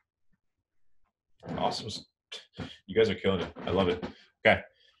 Awesome. You guys are killing it. I love it. Okay.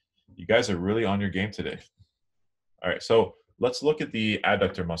 You guys are really on your game today. All right. So let's look at the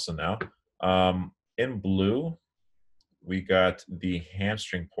adductor muscle now. In blue, we got the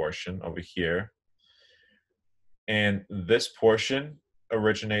hamstring portion over here. And this portion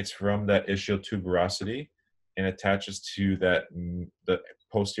originates from that ischial tuberosity and attaches to that the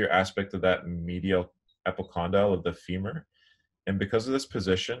posterior aspect of that medial epicondyle of the femur. And because of this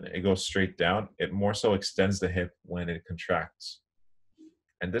position, it goes straight down. It more so extends the hip when it contracts.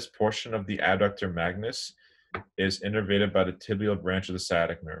 And this portion of the adductor magnus is innervated by the tibial branch of the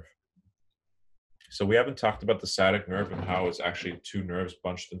sciatic nerve. So we haven't talked about the sciatic nerve and how it's actually two nerves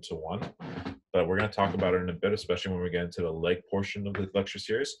bunched into one, but we're going to talk about it in a bit, especially when we get into the leg portion of the lecture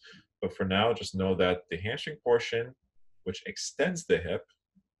series. But for now, just know that the hamstring portion, which extends the hip,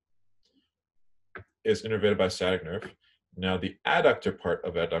 is innervated by sciatic nerve. Now, the adductor part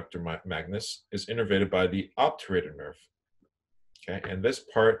of adductor magnus is innervated by the obturator nerve. Okay, and this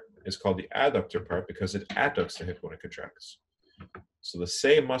part is called the adductor part because it adducts the hip when it contracts. So the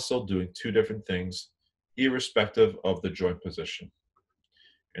same muscle doing two different things, irrespective of the joint position.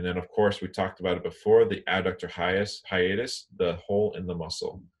 And then, of course, we talked about it before, the adductor hiatus, the hole in the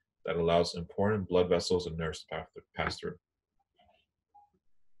muscle that allows important blood vessels and nerves to pass through.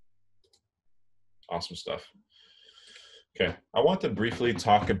 Awesome stuff. Okay, I want to briefly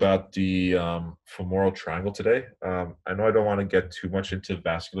talk about the femoral triangle today. I know I don't want to get too much into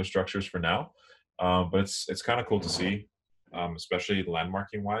vascular structures for now, but it's kind of cool to see, especially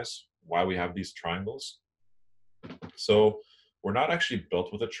landmarking wise, why we have these triangles. So we're not actually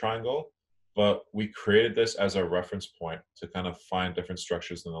built with a triangle, but we created this as a reference point to kind of find different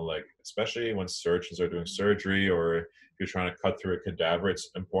structures in the leg, especially when surgeons are doing surgery or if you're trying to cut through a cadaver. It's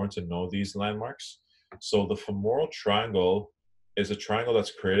important to know these landmarks. So the femoral triangle is a triangle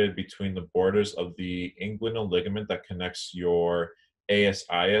that's created between the borders of the inguinal ligament that connects your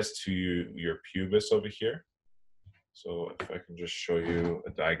ASIS to your pubis over here. So if I can just show you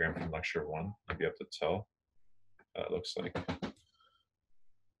a diagram from lecture 1, you'll be able to tell what that looks like.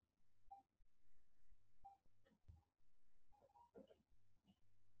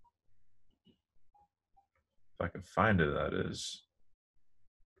 If I can find it, that is.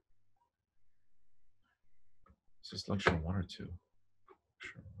 Is this lecture 1 or 2? Lecture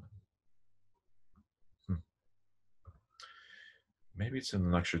 1. Maybe it's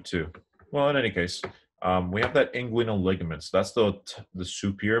in lecture 2. Well, in any case, we have that inguinal ligament. So that's the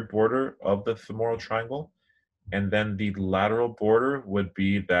superior border of the femoral triangle. And then the lateral border would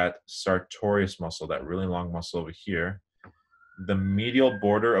be that sartorius muscle, that really long muscle over here. The medial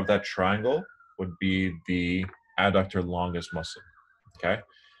border of that triangle would be the adductor longus muscle, okay?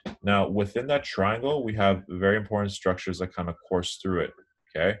 Now, within that triangle, we have very important structures that kind of course through it,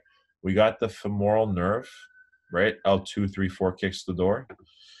 okay? We got the femoral nerve, right? L2, 3, 4 kicks the door.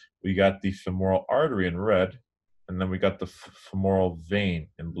 We got the femoral artery in red, and then we got the femoral vein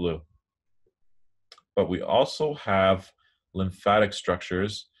in blue. But we also have lymphatic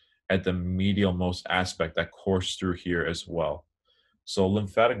structures at the medialmost aspect that course through here as well. So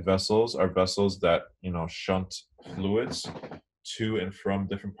lymphatic vessels are vessels that, shunt fluids to and from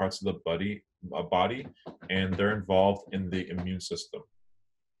different parts of the body, and they're involved in the immune system,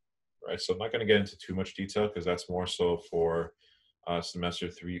 right? So I'm not going to get into too much detail because that's more so for semester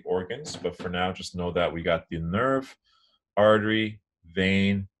 3 organs. But for now, just know that we got the nerve, artery,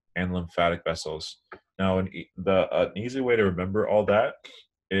 vein, and lymphatic vessels. Now, an easy way to remember all that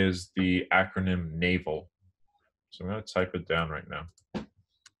is the acronym NAVAL. So I'm going to type it down right now.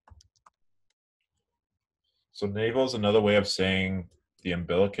 So navel is another way of saying the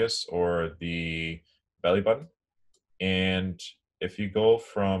umbilicus or the belly button. And if you go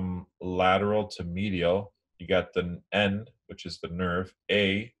from lateral to medial, you got the N, which is the nerve,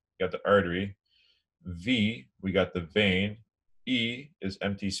 A, you got the artery, V, we got the vein, E is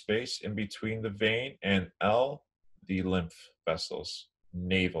empty space in between the vein, and L, the lymph vessels,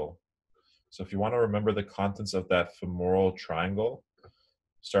 navel. So if you want to remember the contents of that femoral triangle,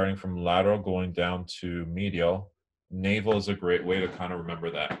 starting from lateral going down to medial, navel is a great way to kind of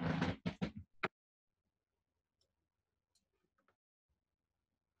remember that.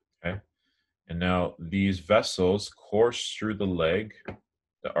 Okay. And now these vessels course through the leg,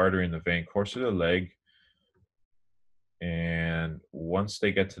 the artery and the vein course through the leg. And once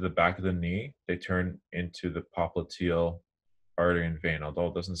they get to the back of the knee, they turn into the popliteal artery and vein, although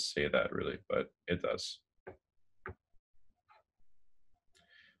it doesn't say that really, but it does.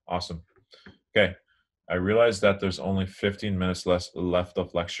 Awesome. Okay. I realize that there's only 15 minutes left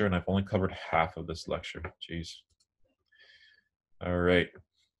of lecture, and I've only covered half of this lecture. Jeez. All right.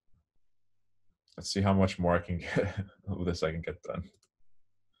 Let's see how much more I can get of this I can get done.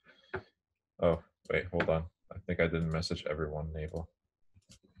 Oh, wait, hold on. I think I didn't message everyone, navel.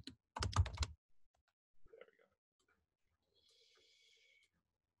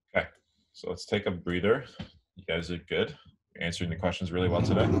 Okay, so let's take a breather. You guys are good. You're answering the questions really well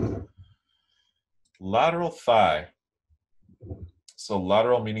today. Lateral thigh. So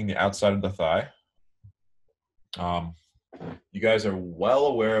lateral meaning the outside of the thigh. You guys are well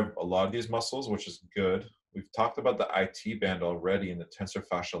aware of a lot of these muscles, which is good. We've talked about the IT band already in the tensor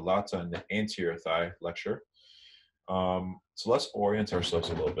fascia lata and the anterior thigh lecture. So let's orient ourselves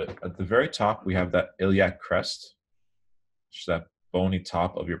a little bit. At the very top, we have that iliac crest, which is that bony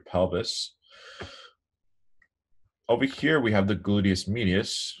top of your pelvis. Over here, we have the gluteus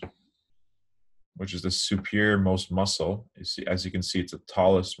medius, which is the superior most muscle. You see, as you can see, it's the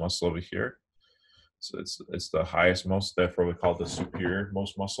tallest muscle over here. So it's the highest most, therefore we call it the superior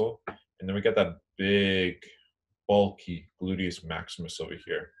most muscle. And then we get that big, bulky gluteus maximus over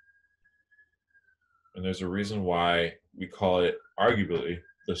here. And there's a reason why we call it arguably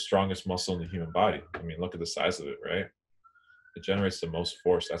the strongest muscle in the human body. I mean, look at the size of it, right? It generates the most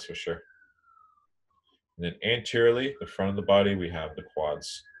force, that's for sure. And then anteriorly, the front of the body, we have the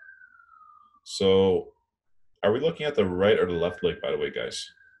quads. So are we looking at the right or the left leg, by the way, guys?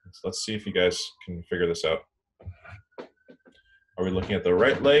 Let's see if you guys can figure this out. Are we looking at the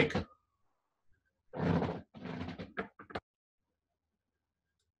right leg?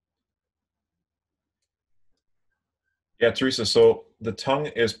 Yeah, Teresa, so the tongue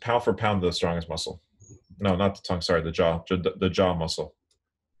is pound for pound the strongest muscle. No, not the tongue, sorry, the jaw muscle.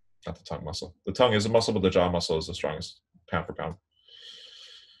 Not the tongue muscle. The tongue is a muscle, but the jaw muscle is the strongest, pound for pound.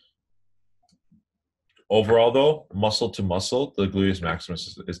 Overall, though, muscle to muscle, the gluteus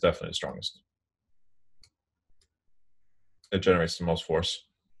maximus is definitely the strongest. It generates the most force.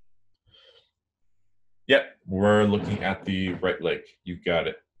 Yep, we're looking at the right leg. You got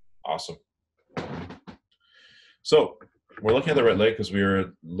it. Awesome. So we're looking at the right leg because we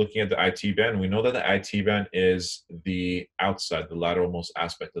were looking at the IT band. We know that the IT band is the outside, the lateralmost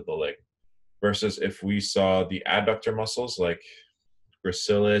aspect of the leg. Versus if we saw the adductor muscles like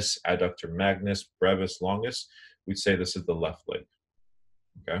gracilis, adductor magnus, brevis, longus, we'd say this is the left leg.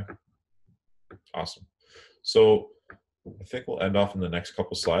 Okay, awesome. So I think we'll end off in the next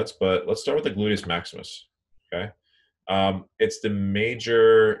couple slides, but let's start with the gluteus maximus. Okay, it's the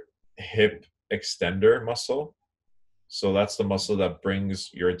major hip extender muscle. So that's the muscle that brings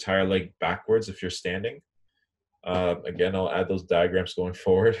your entire leg backwards if you're standing. Again, I'll add those diagrams going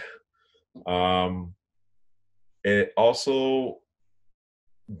forward. It also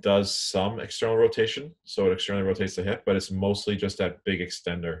does some external rotation, so it externally rotates the hip, but it's mostly just that big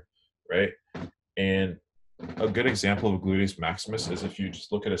extender, right? And a good example of a gluteus maximus is if you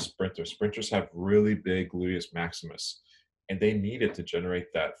just look at a sprinter. Sprinters have really big gluteus maximus, and they need it to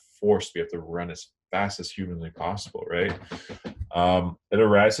generate that force to be able to run as fast as humanly possible, right? It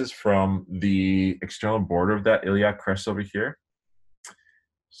arises from the external border of that iliac crest over here.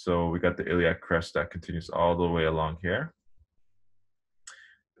 So we got the iliac crest that continues all the way along here.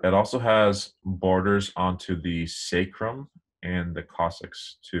 It also has borders onto the sacrum and the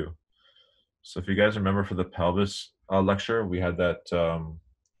coccyx too. So if you guys remember for the pelvis lecture, we had that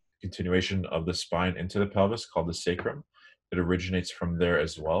continuation of the spine into the pelvis called the sacrum. It originates from there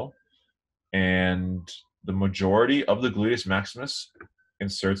as well. And the majority of the gluteus maximus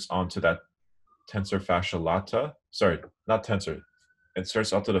inserts onto that tensor fascia lata. Sorry, not tensor.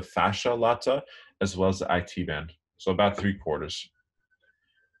 Inserts onto the fascia lata as well as the IT band. So about 3/4.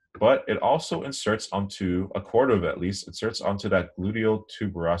 But it also inserts onto, a quarter of it at least, inserts onto that gluteal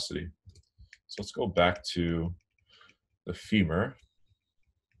tuberosity. So let's go back to the femur.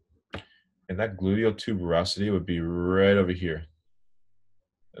 And that gluteal tuberosity would be right over here.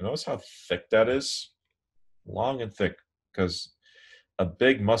 And notice how thick that is? Long and thick, because a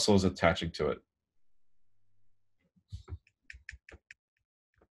big muscle is attaching to it.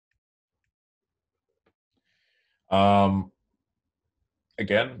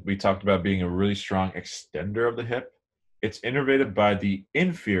 Again, we talked about being a really strong extender of the hip. It's innervated by the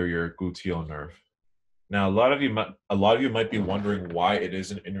inferior gluteal nerve. Now, a lot of you might be wondering why it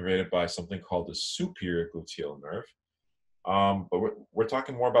isn't innervated by something called the superior gluteal nerve. But we're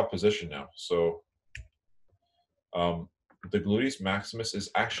talking more about position now. So the gluteus maximus is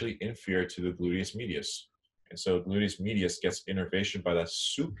actually inferior to the gluteus medius. And so gluteus medius gets innervation by that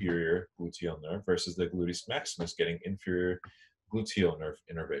superior gluteal nerve versus the gluteus maximus getting inferior gluteal nerve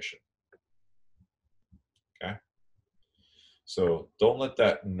innervation. Okay? So don't let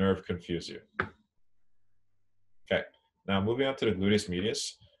that nerve confuse you. Okay, now moving on to the gluteus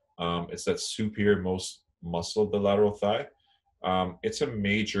medius. It's that superior most muscle of the lateral thigh. It's a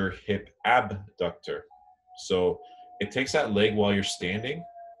major hip abductor. So it takes that leg while you're standing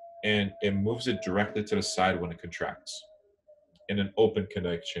and it moves it directly to the side when it contracts in an open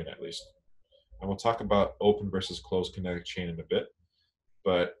kinetic chain at least. And we'll talk about open versus closed kinetic chain in a bit,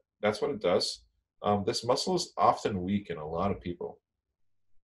 but that's what it does. This muscle is often weak in a lot of people.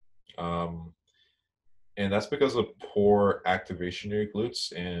 And that's because of poor activation of your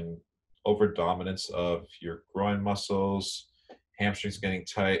glutes and overdominance of your groin muscles, hamstrings getting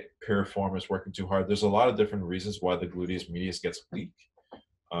tight, piriformis working too hard. There's a lot of different reasons why the gluteus medius gets weak.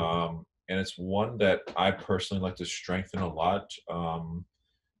 And it's one that I personally like to strengthen a lot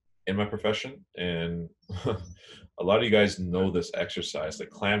in my profession. And a lot of you guys know this exercise, the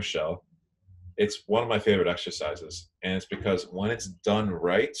clamshell. It's one of my favorite exercises. And it's because when it's done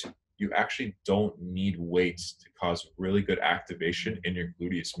right, you actually don't need weights to cause really good activation in your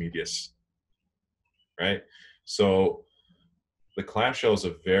gluteus medius, right? So the clamshell is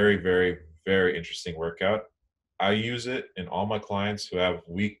a very, very, very interesting workout. I use it in all my clients who have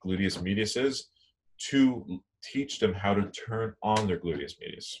weak gluteus mediuses to teach them how to turn on their gluteus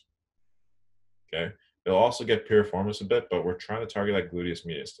medius. Okay, they'll also get piriformis a bit, but we're trying to target that gluteus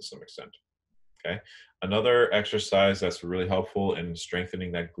medius to some extent. Okay, another exercise that's really helpful in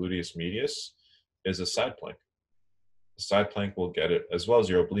strengthening that gluteus medius is a side plank. The side plank will get it as well as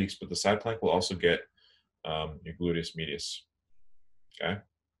your obliques, but the side plank will also get your gluteus medius. Okay.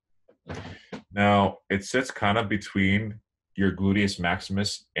 Now, it sits kind of between your gluteus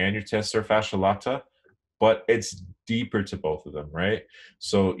maximus and your tensor fascia lata, but it's deeper to both of them, right?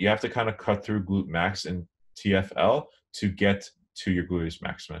 So you have to kind of cut through glute max and TFL to get to your gluteus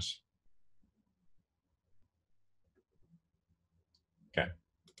maximus. Okay.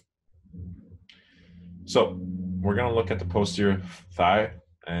 So we're going to look at the posterior thigh,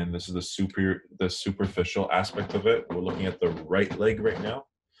 and this is the superficial aspect of it. We're looking at the right leg right now.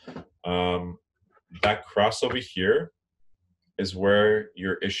 That cross over here is where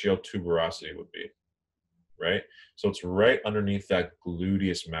your ischial tuberosity would be, right? So it's right underneath that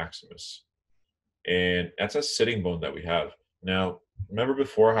gluteus maximus. And that's a sitting bone that we have. Now, remember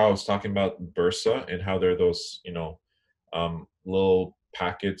before how I was talking about bursa and how there are those, little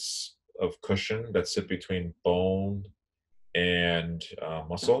packets of cushion that sit between bone and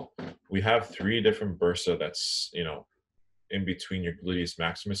muscle? We have three different bursa that's, in between your gluteus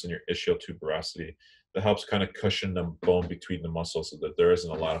maximus and your ischial tuberosity that helps kind of cushion the bone between the muscles so that there isn't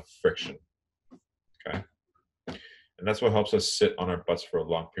a lot of friction. Okay. And that's what helps us sit on our butts for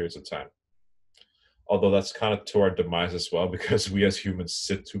long periods of time. Although that's kind of to our demise as well, because we as humans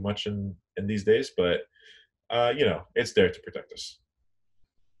sit too much in these days, but it's there to protect us.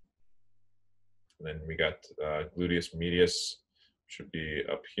 And then we got gluteus medius, should be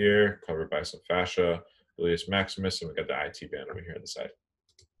up here, covered by some fascia, gluteus maximus, and we got the IT band over here on the side.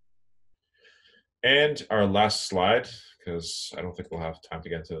 And our last slide, because I don't think we'll have time to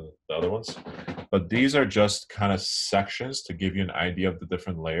get into the other ones, but these are just kind of sections to give you an idea of the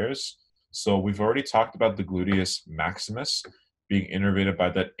different layers. So we've already talked about the gluteus maximus being innervated by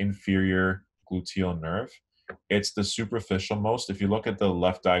that inferior gluteal nerve. It's the superficial most. If you look at the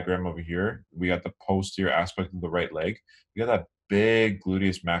left diagram over here, we got the posterior aspect of the right leg. We got that big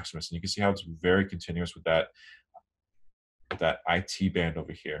gluteus maximus, and you can see how it's very continuous with that IT band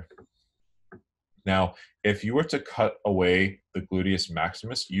over here. Now, if you were to cut away the gluteus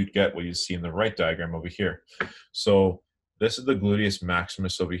maximus, you'd get what you see in the right diagram over here. So this is the gluteus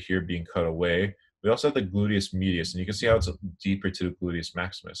maximus over here being cut away. We also have the gluteus medius, and you can see how it's deeper to the gluteus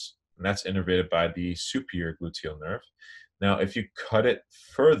maximus, and that's innervated by the superior gluteal nerve. Now, if you cut it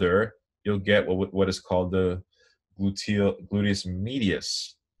further, you'll get what is called the gluteus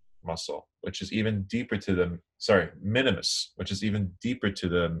medius muscle, which is even deeper to the, minimus, which is even deeper to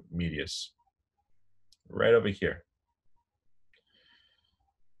the medius. Right over here,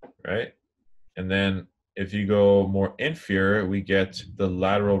 right? And then if you go more inferior, we get the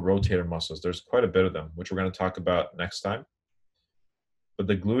lateral rotator muscles. There's quite a bit of them, which we're going to talk about next time. But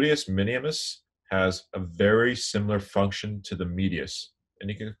the gluteus minimus has a very similar function to the medius, and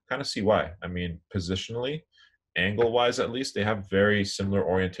you can kind of see why. I mean, positionally, angle-wise at least, they have very similar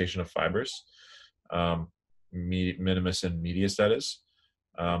orientation of fibers, minimus and medius, that is.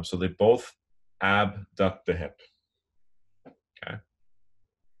 So they both abduct the hip. Okay.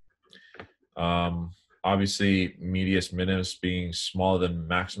 Obviously, medius minimus being smaller than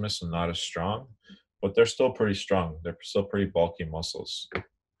maximus and not as strong, but they're still pretty strong. They're still pretty bulky muscles.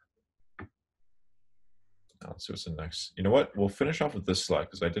 Now let's see what's the next. You know what? We'll finish off with this slide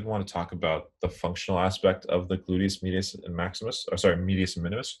because I did want to talk about the functional aspect of the gluteus medius and maximus, medius and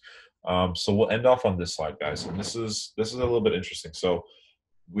minimus. So we'll end off on this slide, guys. And this is a little bit interesting. So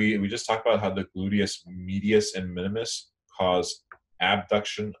we just talked about how the gluteus medius and minimus cause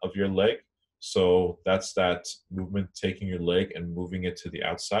abduction of your leg. So that's that movement taking your leg and moving it to the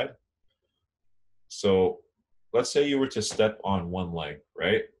outside. So let's say you were to step on one leg,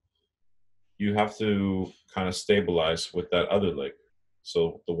 right? You have to kind of stabilize with that other leg.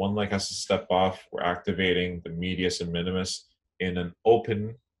 So the one leg has to step off. We're activating the medius and minimus in an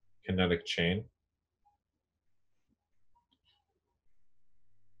open kinetic chain.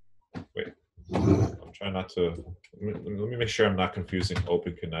 Wait, I'm trying not to, let me make sure I'm not confusing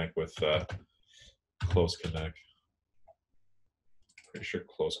open kinetic with closed kinetic. Pretty sure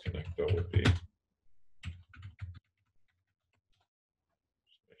closed kinetic though would be, just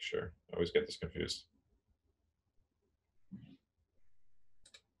make sure, I always get this confused.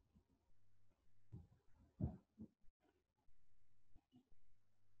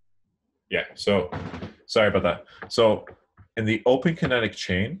 Yeah, so sorry about that. So in the open kinetic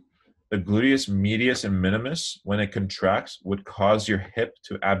chain, the gluteus medius and minimus, when it contracts, would cause your hip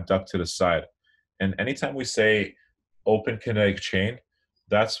to abduct to the side. And anytime we say open kinetic chain,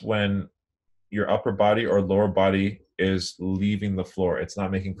 that's when your upper body or lower body is leaving the floor. It's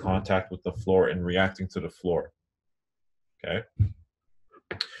not making contact with the floor and reacting to the floor. Okay?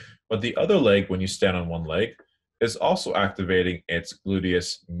 But the other leg, when you stand on one leg, is also activating its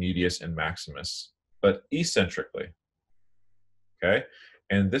gluteus medius and maximus, but eccentrically. Okay?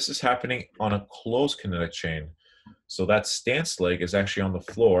 And this is happening on a closed kinetic chain. So that stance leg is actually on the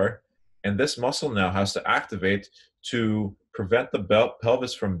floor, and this muscle now has to activate to prevent the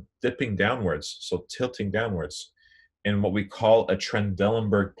pelvis from dipping downwards, so tilting downwards, in what we call a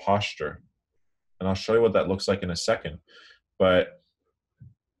Trendelenburg posture. And I'll show you what that looks like in a second. But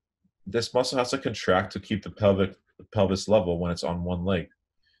this muscle has to contract to keep the pelvis level when it's on one leg.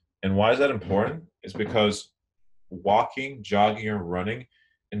 And why is that important? It's because walking, jogging, or running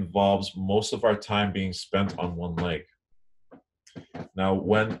involves most of our time being spent on one leg. Now,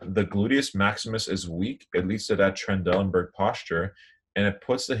 when the gluteus maximus is weak, it leads to that Trendelenburg posture, and it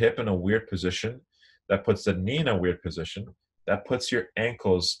puts the hip in a weird position. That puts the knee in a weird position. That puts your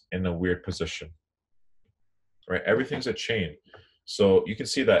ankles in a weird position, right? Everything's a chain. So you can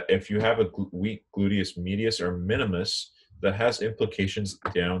see that if you have a weak gluteus medius or minimus, that has implications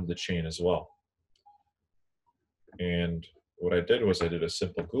down the chain as well. And what I did was I did a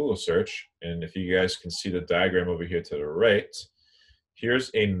simple Google search, and if you guys can see the diagram over here to the right, here's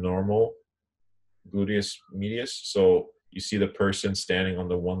a normal gluteus medius. So you see the person standing on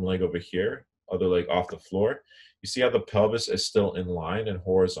the one leg over here, other leg off the floor. You see how the pelvis is still in line and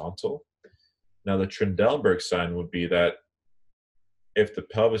horizontal. Now the Trendelenburg sign would be that if the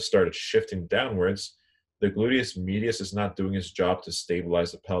pelvis started shifting downwards, the gluteus medius is not doing its job to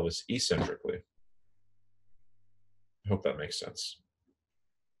stabilize the pelvis eccentrically. I hope that makes sense.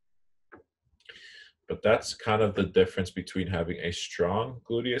 But that's kind of the difference between having a strong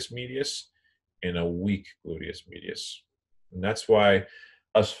gluteus medius and a weak gluteus medius. And that's why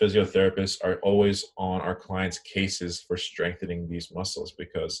us physiotherapists are always on our clients' cases for strengthening these muscles,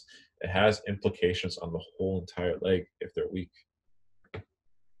 because it has implications on the whole entire leg if they're weak.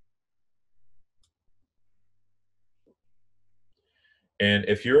 And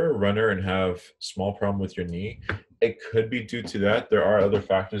if you're a runner and have small problem with your knee, it could be due to that. There are other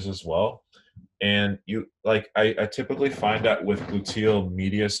factors as well. And I typically find that with gluteal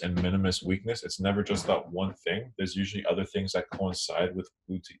medius and minimus weakness, it's never just that one thing. There's usually other things that coincide with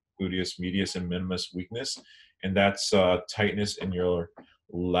gluteus medius and minimus weakness, and that's tightness in your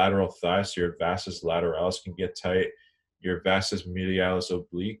lateral thigh. So your vastus lateralis can get tight. Your vastus medialis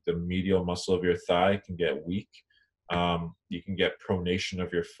oblique, the medial muscle of your thigh, can get weak. You can get pronation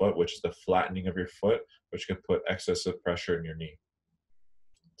of your foot, which is the flattening of your foot, which can put excessive pressure in your knee.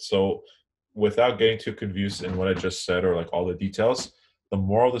 So without getting too confused in what I just said or like all the details, the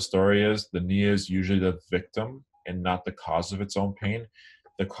moral of the story is the knee is usually the victim and not the cause of its own pain.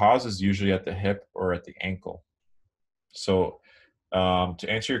 The cause is usually at the hip or at the ankle. So to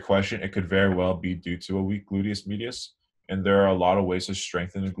answer your question, it could very well be due to a weak gluteus medius. And there are a lot of ways to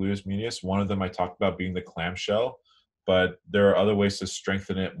strengthen the gluteus medius. One of them I talked about being the clamshell, but there are other ways to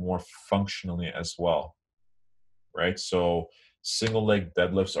strengthen it more functionally as well, right? So single leg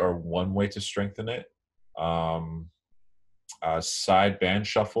deadlifts are one way to strengthen it. Side band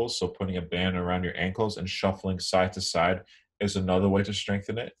shuffles, so putting a band around your ankles and shuffling side to side, is another way to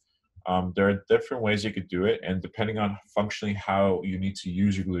strengthen it. There are different ways you could do it, and depending on functionally how you need to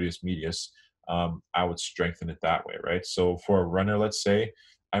use your gluteus medius, I would strengthen it that way, right? So for a runner, let's say,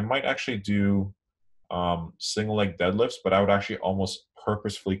 I might actually do single leg deadlifts, but I would actually almost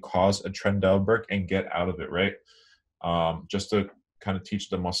purposefully cause a Trendelenburg and get out of it, right? Just to kind of teach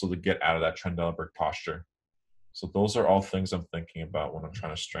the muscle to get out of that Trendelenburg posture. So those are all things I'm thinking about when I'm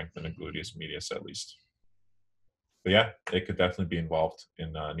trying to strengthen a gluteus medius, at least. But yeah, it could definitely be involved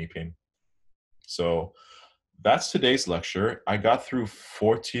in knee pain. So that's today's lecture. I got through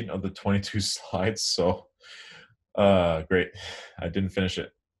 14 of the 22 slides, so great. I didn't finish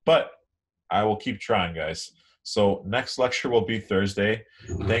it, but I will keep trying, guys. So next lecture will be Thursday.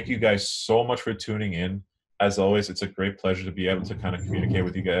 Thank you guys so much for tuning in. As always, it's a great pleasure to be able to kind of communicate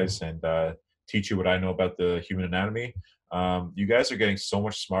with you guys and teach you what I know about the human anatomy. You guys are getting so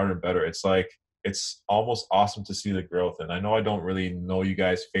much smarter and better. It's like, it's almost awesome to see the growth. And I know I don't really know you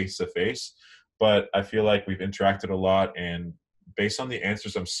guys face to face, but I feel like we've interacted a lot. And based on the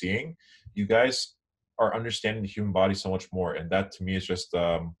answers I'm seeing, you guys are understanding the human body so much more. And that to me is just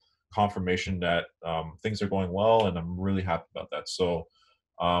confirmation that things are going well. And I'm really happy about that. So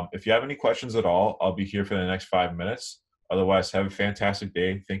if you have any questions at all, I'll be here for the next 5 minutes. Otherwise, have a fantastic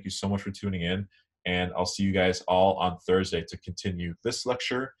day. Thank you so much for tuning in. And I'll see you guys all on Thursday to continue this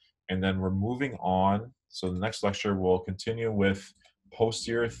lecture. And then we're moving on. So the next lecture will continue with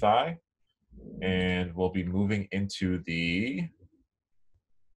posterior thigh. And we'll be moving into the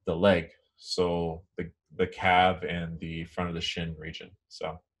leg. So the calf and the front of the shin region.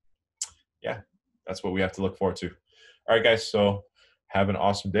 So yeah, that's what we have to look forward to. All right, guys. So have an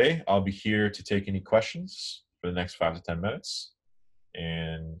awesome day. I'll be here to take any questions for the next 5 to 10 minutes.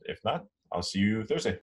 And if not, I'll see you Thursday.